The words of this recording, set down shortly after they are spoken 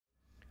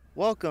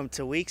Welcome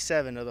to Week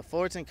 7 of the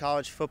Fullerton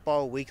College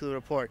Football Weekly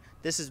Report.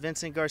 This is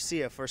Vincent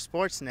Garcia for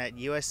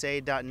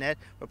SportsNetUSA.net,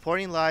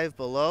 reporting live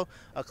below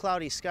a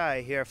cloudy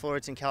sky here at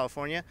Fullerton,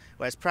 California,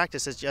 as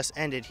practice has just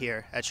ended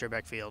here at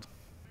Sherbeck Field.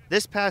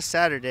 This past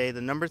Saturday,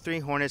 the number 3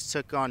 Hornets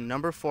took on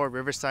number 4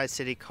 Riverside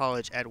City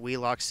College at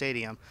Wheelock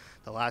Stadium.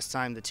 The last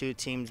time the two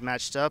teams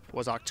matched up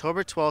was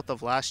October 12th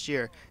of last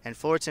year, and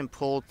Fullerton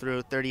pulled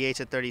through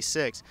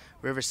 38-36.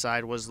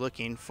 Riverside was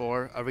looking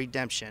for a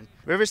redemption.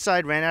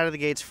 Riverside ran out of the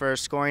gates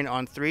first, scoring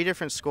on 3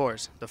 different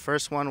scores. The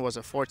first one was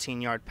a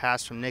 14-yard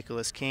pass from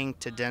Nicholas King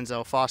to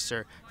Denzel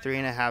Foster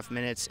 3.5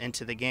 minutes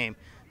into the game.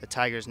 The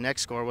Tigers'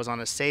 next score was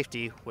on a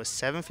safety with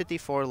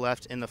 7:54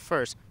 left in the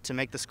first to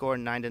make the score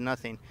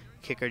 9-0.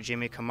 Kicker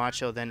Jimmy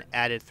Camacho then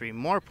added 3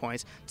 more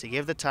points to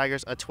give the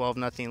Tigers a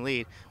 12-0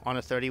 lead on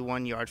a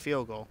 31-yard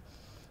field goal.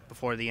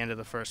 Before the end of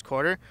the first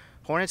quarter,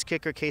 Hornets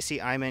kicker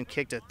Casey Iman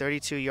kicked a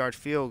 32-yard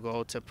field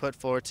goal to put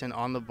Fullerton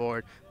on the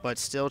board, but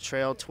still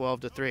trailed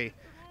 12-3.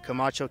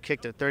 Camacho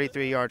kicked a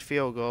 33-yard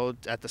field goal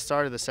at the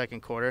start of the second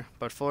quarter,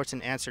 but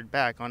Fullerton answered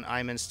back on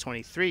Iman's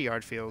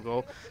 23-yard field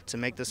goal to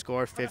make the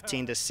score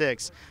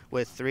 15-6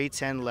 with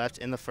 3:10 left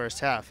in the first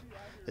half.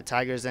 The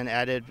Tigers then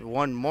added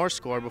one more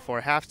score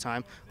before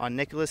halftime on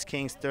Nicholas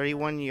King's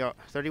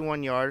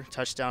 31-yard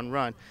touchdown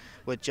run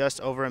with just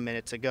over a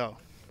minute to go.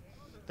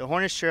 The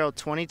Hornets trailed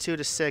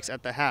 22-6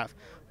 at the half,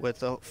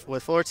 with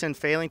Fullerton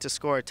failing to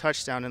score a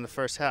touchdown in the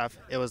first half.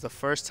 It was the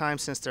first time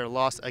since their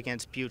loss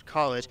against Butte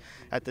College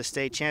at the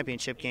state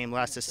championship game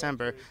last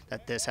December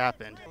that this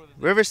happened.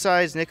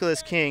 Riverside's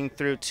Nicholas King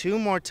threw 2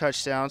 more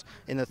touchdowns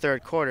in the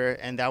third quarter,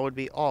 and that would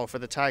be all for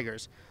the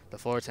Tigers. The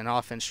Fullerton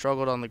offense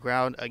struggled on the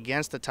ground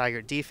against the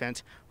Tiger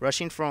defense,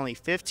 rushing for only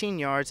 15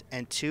 yards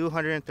and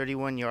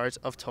 231 yards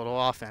of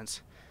total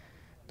offense.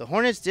 The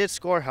Hornets did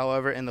score,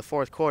 however, in the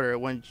fourth quarter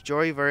when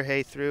Jory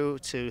Verhey threw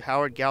to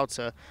Howard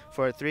Galta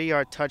for a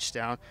 3-yard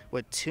touchdown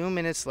with 2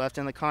 minutes left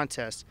in the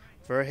contest.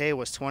 Verhey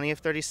was 20 of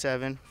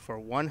 37 for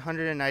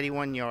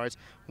 191 yards,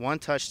 1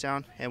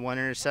 touchdown, and 1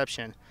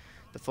 interception.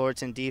 The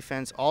Fullerton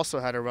defense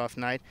also had a rough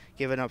night,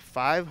 giving up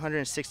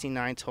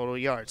 569 total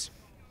yards.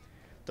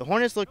 The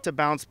Hornets look to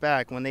bounce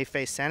back when they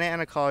face Santa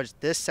Ana College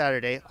this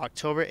Saturday,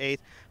 October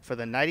 8th, for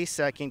the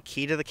 92nd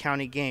Key to the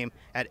County game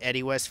at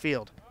Eddie West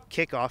Field.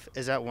 Kickoff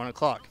is at 1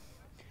 o'clock.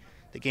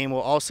 The game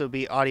will also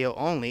be audio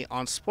only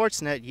on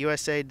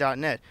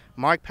SportsNetUSA.net.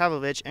 Mark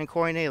Pavlovich and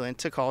Corey Nayland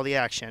to call the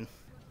action.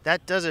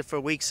 That does it for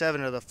Week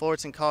 7 of the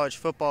Fullerton College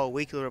Football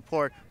Weekly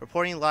Report.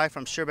 Reporting live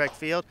from Sherbeck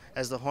Field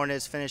as the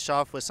Hornets finish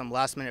off with some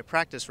last-minute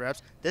practice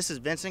reps, this is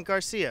Vincent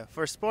Garcia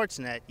for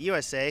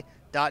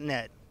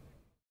SportsNetUSA.net.